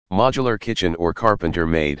Modular kitchen or carpenter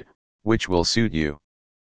made, which will suit you?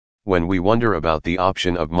 When we wonder about the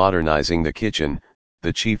option of modernizing the kitchen,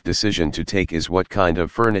 the chief decision to take is what kind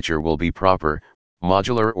of furniture will be proper,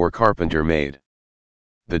 modular or carpenter made.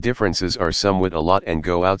 The differences are somewhat a lot and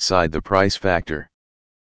go outside the price factor.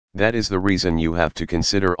 That is the reason you have to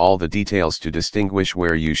consider all the details to distinguish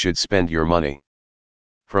where you should spend your money.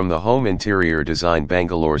 From the Home Interior Design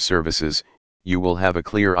Bangalore services, you will have a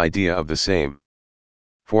clear idea of the same.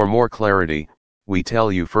 For more clarity, we tell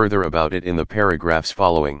you further about it in the paragraphs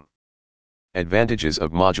following. Advantages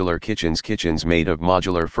of modular kitchens. Kitchens made of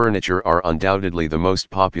modular furniture are undoubtedly the most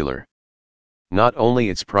popular. Not only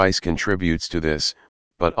its price contributes to this,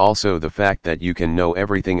 but also the fact that you can know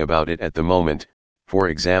everything about it at the moment, for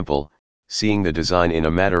example, seeing the design in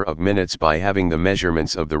a matter of minutes by having the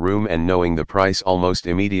measurements of the room and knowing the price almost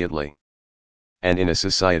immediately. And in a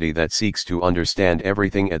society that seeks to understand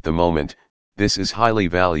everything at the moment, this is highly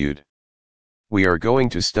valued. We are going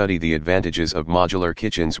to study the advantages of modular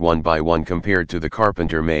kitchens one by one compared to the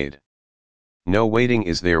carpenter made. No waiting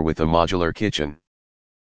is there with a modular kitchen.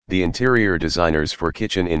 The interior designers for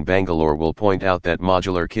kitchen in Bangalore will point out that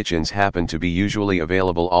modular kitchens happen to be usually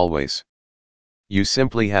available always. You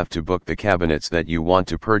simply have to book the cabinets that you want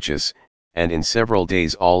to purchase, and in several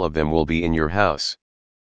days all of them will be in your house.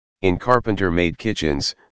 In carpenter-made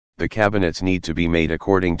kitchens, the cabinets need to be made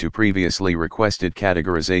according to previously requested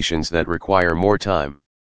categorizations that require more time.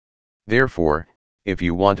 Therefore, if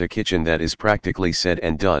you want a kitchen that is practically said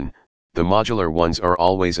and done, the modular ones are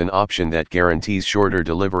always an option that guarantees shorter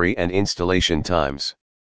delivery and installation times.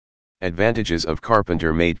 Advantages of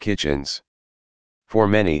carpenter-made kitchens. For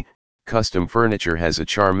many, custom furniture has a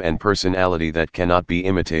charm and personality that cannot be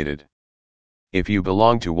imitated. If you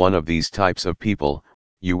belong to one of these types of people,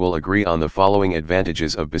 you will agree on the following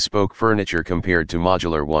advantages of bespoke furniture compared to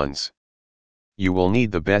modular ones. You will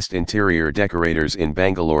need the best interior decorators in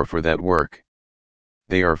Bangalore for that work.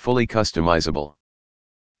 They are fully customizable.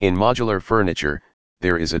 In modular furniture,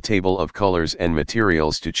 there is a table of colors and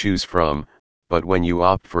materials to choose from, but when you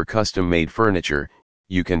opt for custom-made furniture,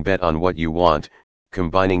 you can bet on what you want,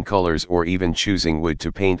 combining colors or even choosing wood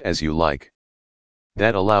to paint as you like.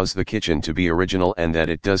 That allows the kitchen to be original and that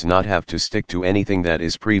it does not have to stick to anything that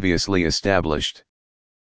is previously established.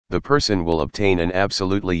 The person will obtain an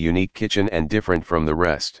absolutely unique kitchen and different from the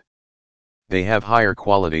rest. They have higher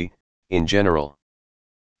quality, in general.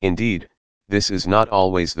 Indeed, this is not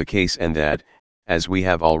always the case and that, as we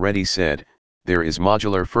have already said, there is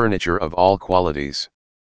modular furniture of all qualities.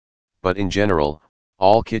 But in general,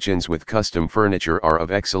 all kitchens with custom furniture are of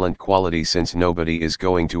excellent quality since nobody is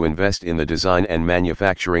going to invest in the design and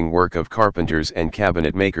manufacturing work of carpenters and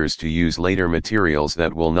cabinet makers to use later materials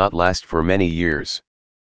that will not last for many years.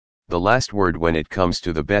 The last word when it comes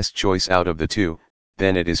to the best choice out of the two,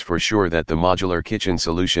 then it is for sure that the modular kitchen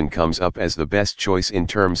solution comes up as the best choice in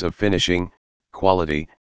terms of finishing, quality,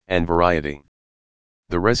 and variety.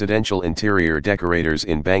 The residential interior decorators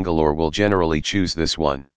in Bangalore will generally choose this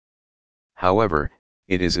one. However,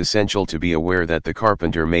 it is essential to be aware that the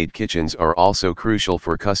carpenter-made kitchens are also crucial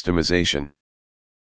for customization.